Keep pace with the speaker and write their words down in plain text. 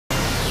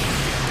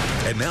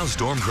And now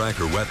storm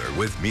tracker weather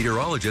with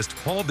meteorologist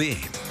Paul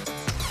Bean.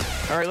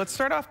 All right, let's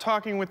start off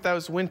talking with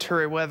those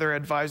winter weather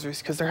advisories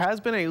because there has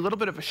been a little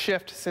bit of a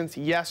shift since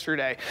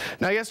yesterday.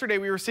 Now, yesterday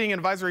we were seeing an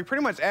advisory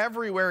pretty much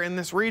everywhere in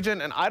this region,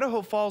 and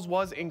Idaho Falls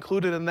was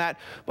included in that.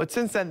 But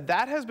since then,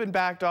 that has been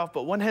backed off,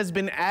 but one has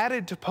been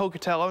added to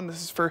Pocatello, and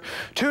this is for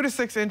 2 to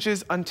 6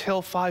 inches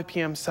until 5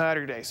 p.m.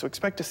 Saturday. So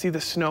expect to see the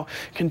snow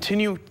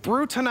continue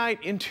through tonight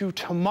into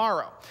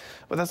tomorrow.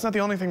 But that's not the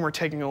only thing we're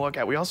taking a look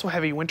at. We also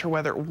have a winter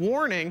weather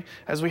warning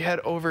as we head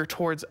over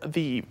towards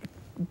the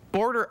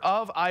border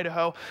of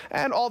Idaho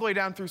and all the way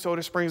down through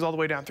Soda Springs, all the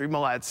way down through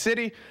Malad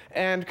City,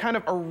 and kind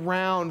of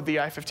around the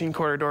I-15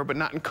 corridor, but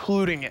not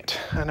including it.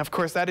 And of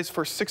course, that is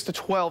for 6 to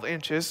 12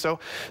 inches. So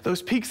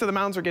those peaks of the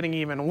mountains are getting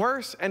even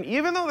worse. And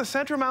even though the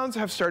central mountains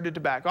have started to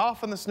back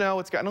off on the snow,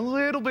 it's gotten a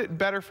little bit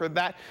better for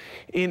that.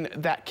 In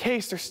that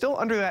case, they're still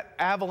under that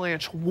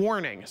avalanche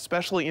warning,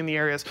 especially in the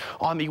areas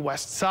on the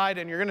west side.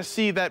 And you're going to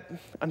see that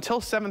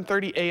until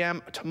 7:30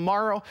 a.m.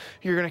 tomorrow,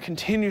 you're going to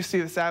continue to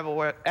see this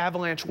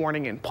avalanche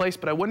warning in place.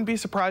 But I wouldn't be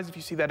surprised if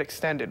you see that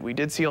extended. We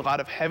did see a lot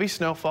of heavy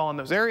snowfall in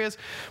those areas.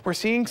 We're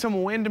seeing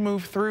some wind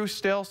move through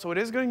still, so it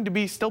is going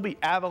to still be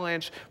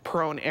avalanche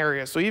prone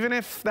areas. So even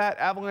if that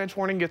avalanche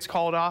warning gets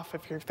called off,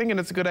 if you're thinking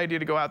it's a good idea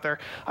to go out there,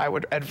 I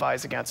would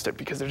advise against it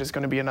because it is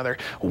going to be another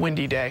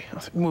windy day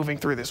moving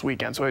through this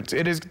weekend. So it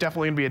is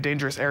definitely going to be a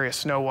dangerous area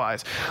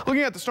snow-wise.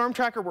 Looking at the storm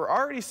tracker, we're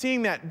already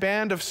seeing that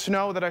band of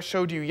snow that I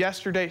showed you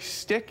yesterday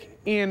stick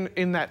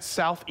in that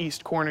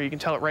southeast corner. You can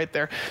tell it right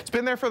there. It's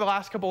been there for the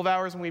last couple of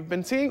hours, and we've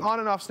been seeing on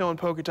and off snow in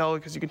Pocatello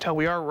because you can tell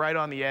we are right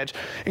on the edge,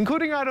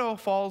 including Idaho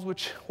Falls,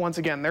 which once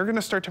again, they're going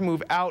to start to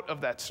move out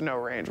of that snow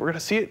range. We're going to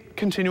see it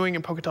continuing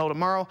in Pocatello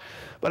tomorrow,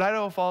 but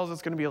Idaho Falls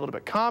is going to be a little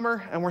bit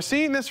calmer, and we're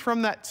seeing this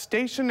from that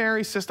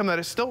stationary system that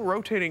is still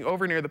rotating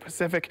over near the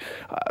Pacific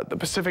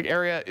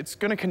area. It's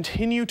going to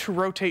continue to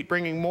rotate,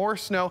 bringing more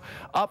snow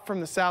up from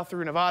the south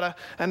through Nevada,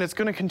 and it's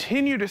going to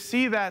continue to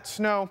see that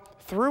snow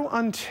through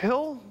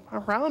until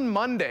around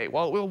Monday.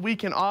 While it will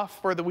weaken off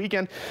for the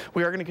weekend,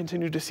 we are going to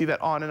continue to see that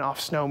on and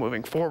off snow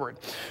moving forward.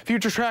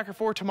 Future tracker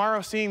for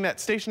tomorrow, seeing that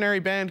stationary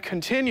band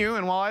continue,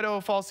 and while Idaho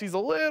Falls sees a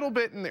little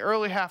bit in the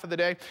early half of the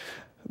day,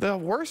 the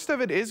worst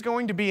of it is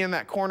going to be in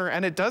that corner,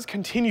 and it does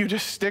continue to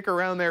stick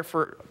around there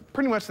for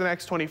pretty much the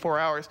next 24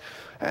 hours.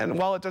 And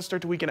while it does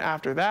start to weaken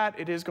after that,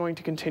 it is going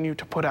to continue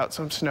to put out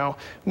some snow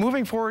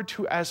moving forward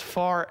to as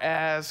far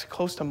as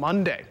close to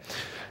Monday.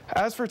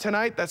 As for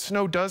tonight, that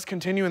snow does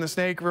continue in the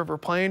Snake River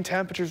Plain.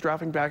 Temperatures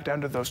dropping back down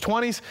to those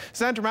 20s.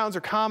 Center mountains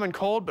are calm and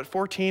cold, but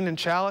 14 in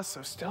Chalice,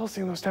 so still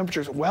seeing those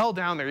temperatures well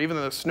down there, even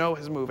though the snow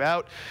has moved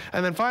out.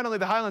 And then finally,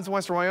 the highlands in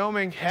western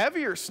Wyoming,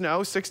 heavier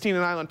snow, 16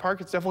 in Island Park.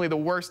 It's definitely the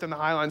worst in the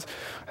highlands,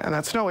 and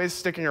that snow is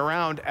sticking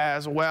around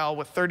as well,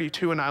 with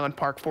 32 in Island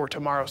Park for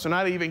tomorrow. So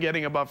not even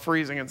getting above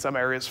freezing in some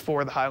areas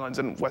for the highlands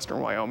in western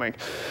Wyoming.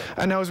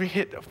 And now as we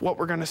hit what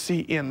we're going to see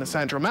in the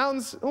central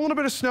mountains, a little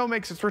bit of snow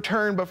makes its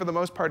return, but for the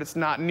most part, it's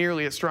not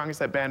nearly as strong as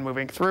that band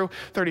moving through.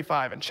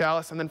 35 in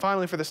Chalice. And then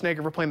finally for the Snake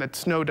River Plain, that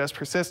snow does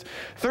persist.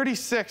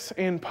 36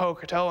 in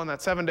Pocatello on that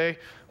 7-day.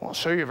 Well, I'll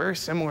show you a very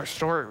similar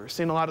story. We're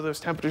seeing a lot of those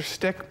temperatures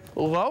stick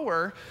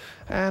lower.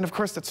 And of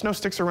course, that snow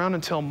sticks around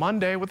until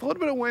Monday with a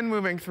little bit of wind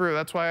moving through.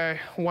 That's why I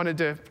wanted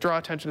to draw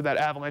attention to that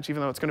avalanche,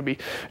 even though it's going to be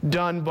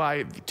done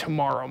by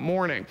tomorrow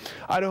morning.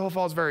 Idaho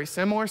Falls very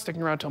similar,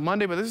 sticking around till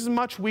Monday, but this is a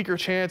much weaker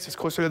chance. It's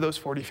closer to those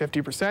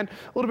 40–50%, a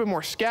little bit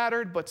more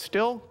scattered, but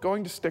still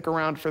going to stick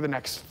around for the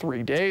next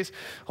 3 days.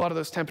 A lot of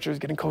those temperatures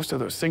getting close to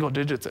those single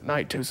digits at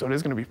night too, so it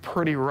is going to be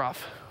pretty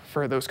rough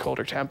for those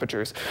colder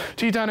temperatures.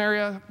 Teton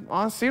area,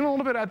 seeing a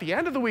little bit at the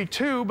end of the week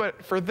too,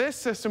 but for this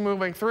system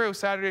moving through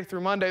Saturday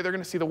through Monday, they're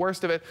going to see the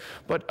worst of it,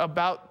 but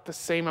about the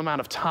same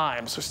amount of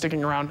time. So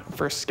sticking around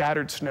for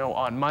scattered snow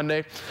on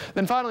Monday.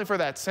 Then finally for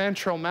that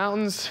central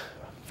mountains,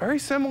 very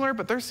similar,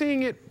 but they're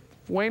seeing it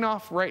wane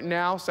off right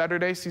now.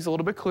 Saturday sees a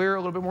little bit clearer, a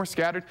little bit more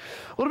scattered,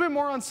 a little bit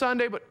more on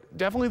Sunday, but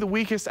definitely the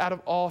weakest out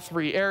of all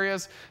 3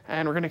 areas.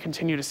 And we're going to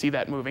continue to see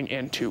that moving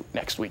into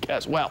next week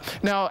as well.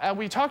 Now,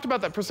 we talked about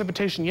that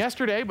precipitation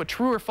yesterday, but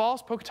true or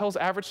false, Pocatello's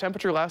average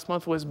temperature last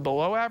month was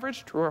below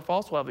average. True or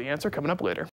false? We'll have the answer coming up later.